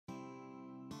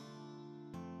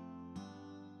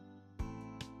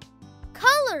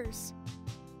colors.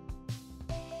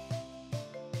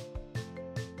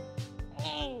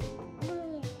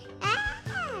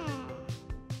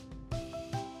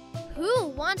 Who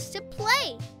wants to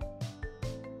play?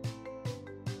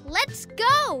 Let's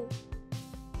go!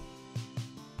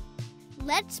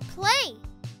 Let's play!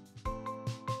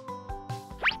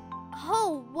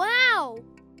 Oh, wow!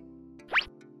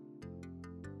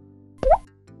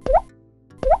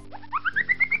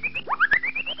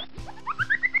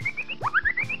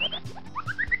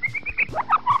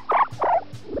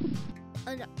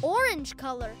 An orange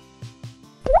color.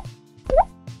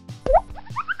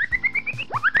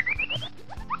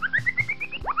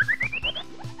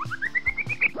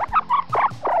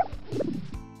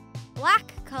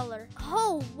 Black color.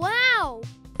 Oh, wow!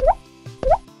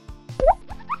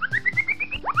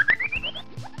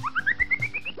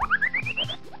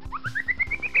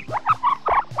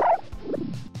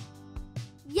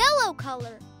 Yellow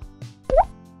color.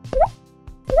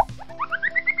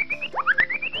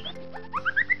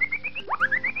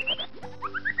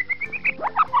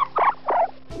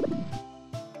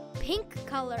 Pink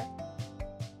color.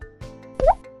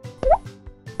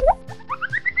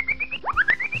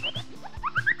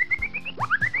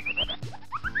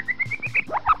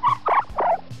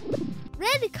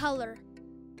 Red color.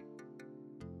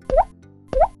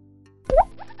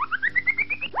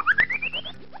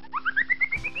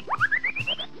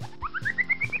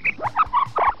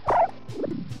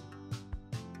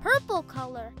 Purple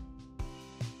color.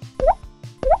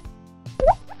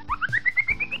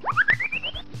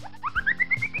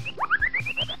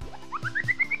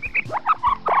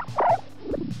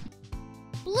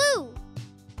 Blue.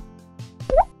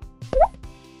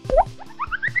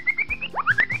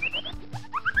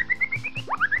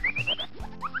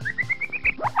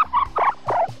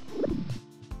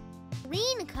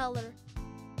 Green color.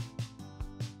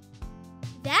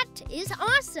 That is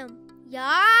awesome!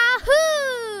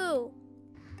 Yahoo!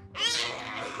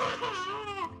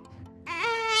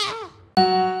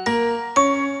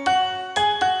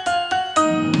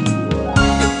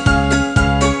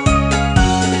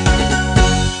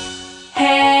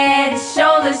 Head,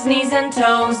 shoulders, knees and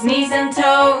toes, knees and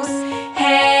toes.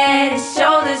 Head,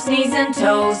 shoulders, knees and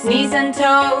toes, knees and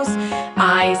toes.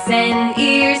 Eyes and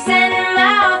ears and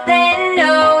mouth and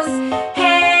nose.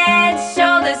 Head,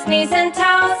 shoulders, knees and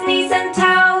toes, knees and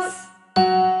toes.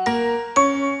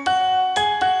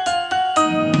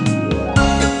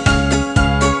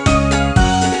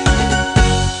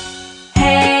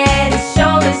 Head,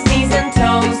 shoulders, knees and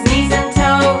toes, knees and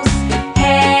toes.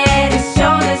 Head,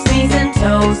 shoulders, knees and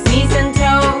toes, knees and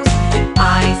toes.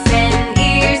 Eyes and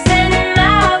ears and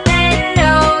mouth and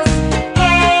nose.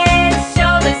 Head,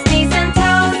 shoulders, knees and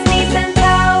toes, knees and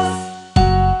toes.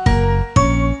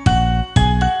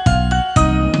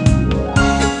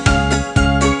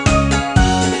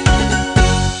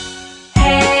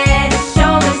 Head,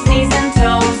 shoulders, knees and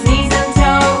toes, knees and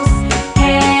toes.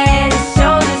 Head,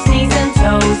 shoulders, knees and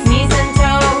toes, knees and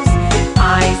toes.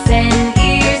 Eyes and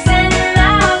ears and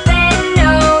mouth and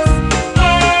nose.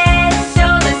 Head,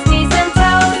 shoulders, knees and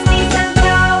toes, knees and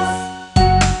toes.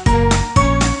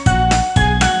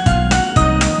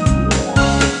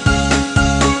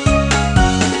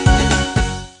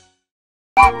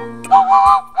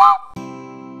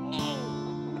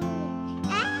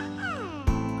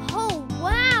 Oh,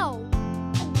 wow!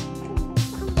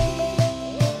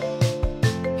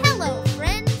 Hello,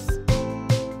 friends!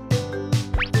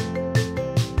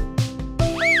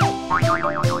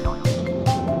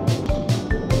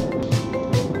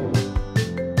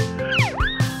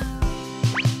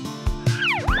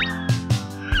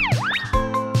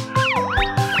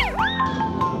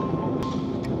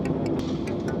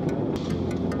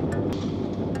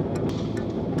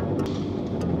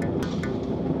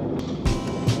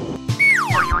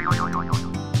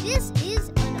 This is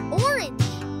an orange.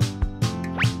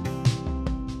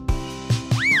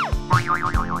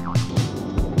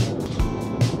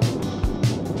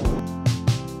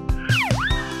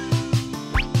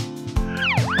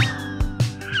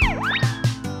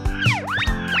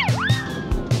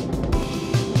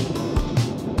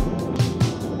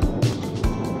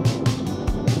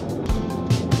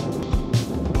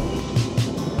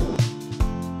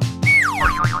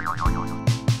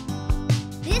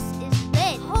 This is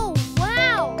red. Oh,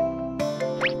 wow!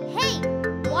 Hey,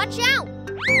 watch out!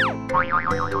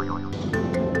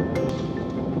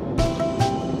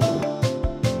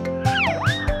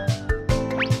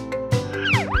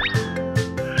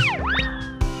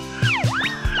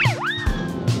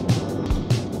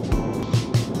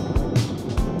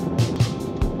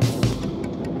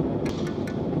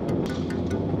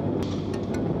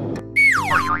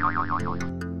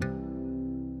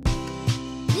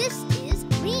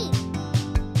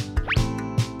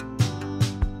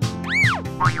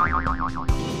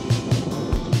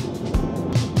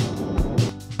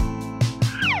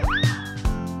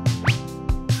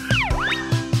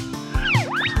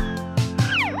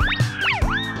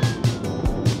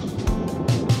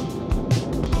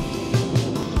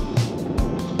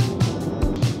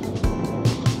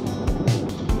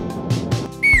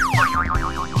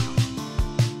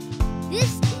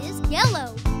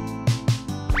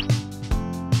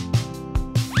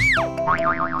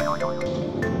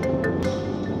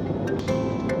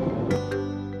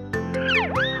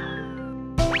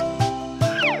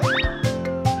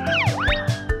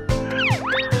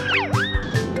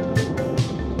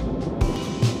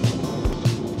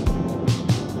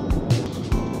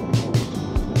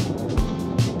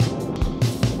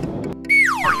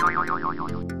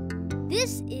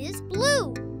 This is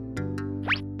blue.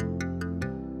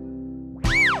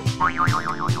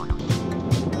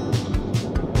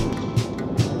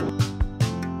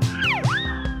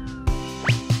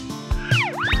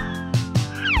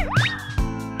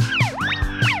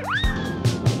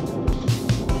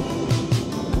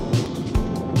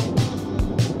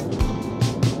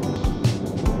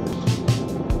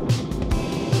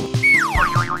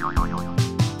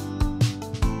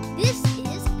 This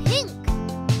is pink.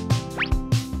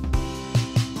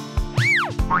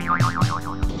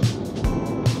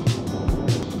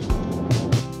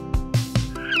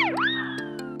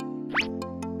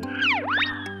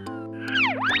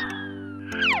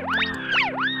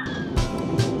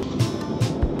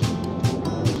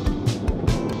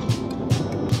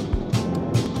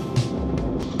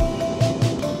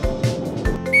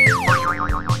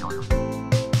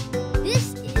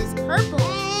 This is purple.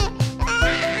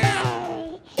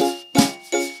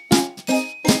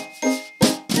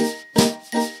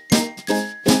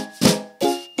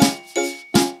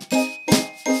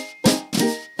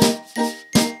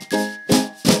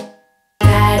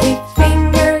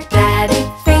 Daddy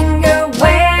finger,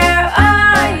 where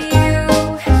are you?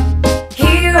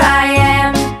 Here I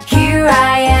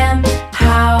am,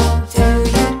 how do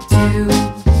you do?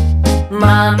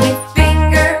 Mommy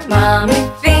finger,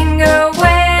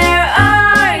 where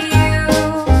are you?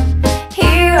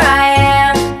 Here I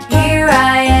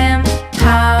am,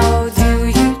 how do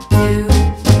you do?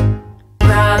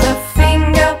 Brother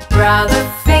finger,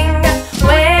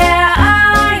 where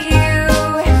are you?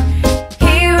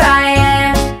 Here I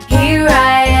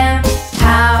am,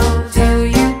 how do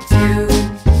you do?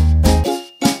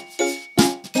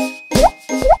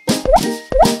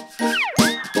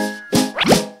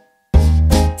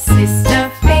 Sister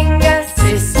finger,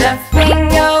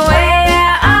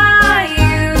 where are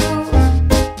you?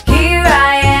 Here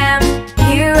I am,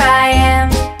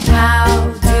 how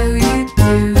do you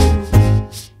do?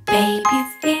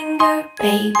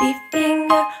 Baby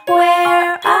finger,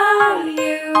 where are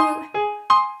you?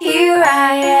 Here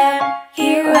I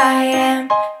am,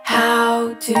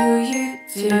 how do you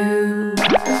do?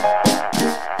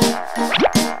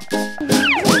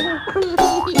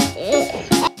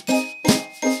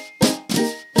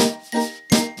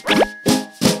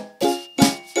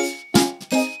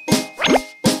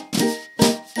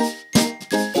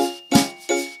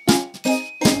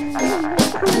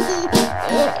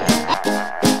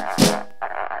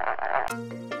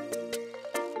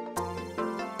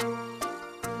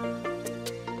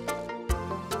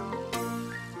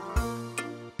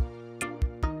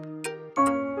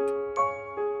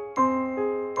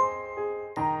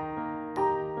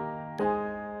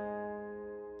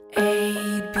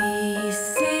 A, B,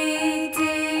 C, D,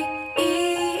 E,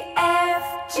 F,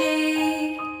 G,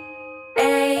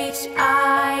 H,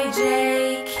 I,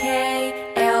 J,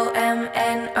 K, L, M,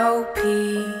 N, O, P,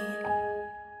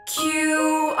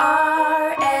 Q,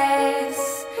 R,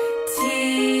 S, T,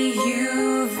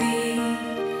 U, V,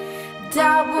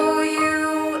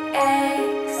 W,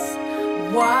 X,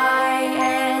 Y,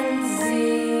 and Z.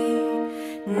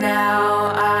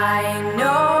 Now I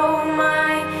know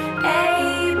my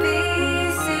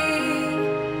ABC.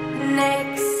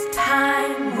 Next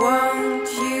time, won't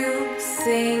you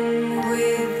sing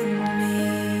with me?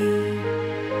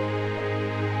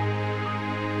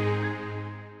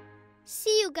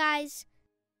 See you guys.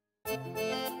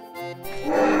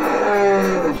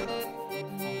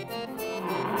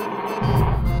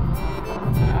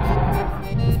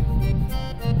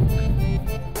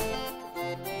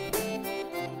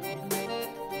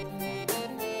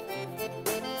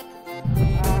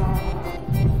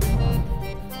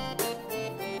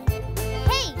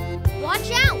 Hey,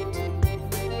 watch out!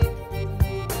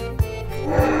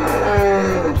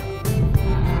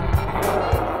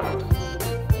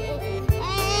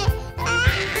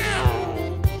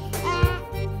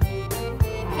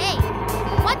 Hey,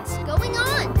 what's going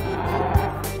on?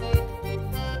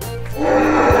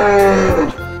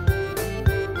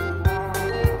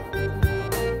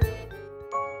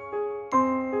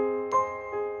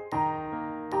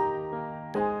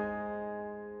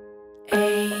 A,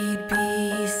 B,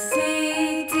 C,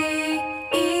 D,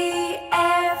 E,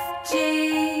 F, G,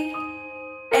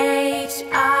 H,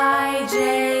 I,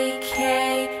 J,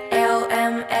 K, L,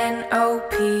 M, N, O,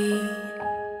 P,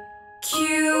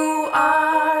 Q,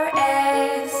 R,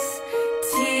 S,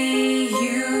 T,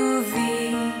 U, V,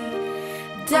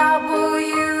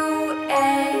 W,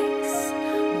 X,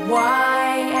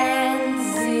 Y, and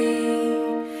Z.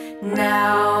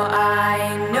 Now I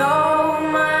know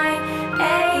my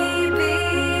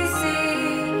ABC.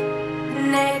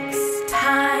 Next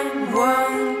time,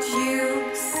 won't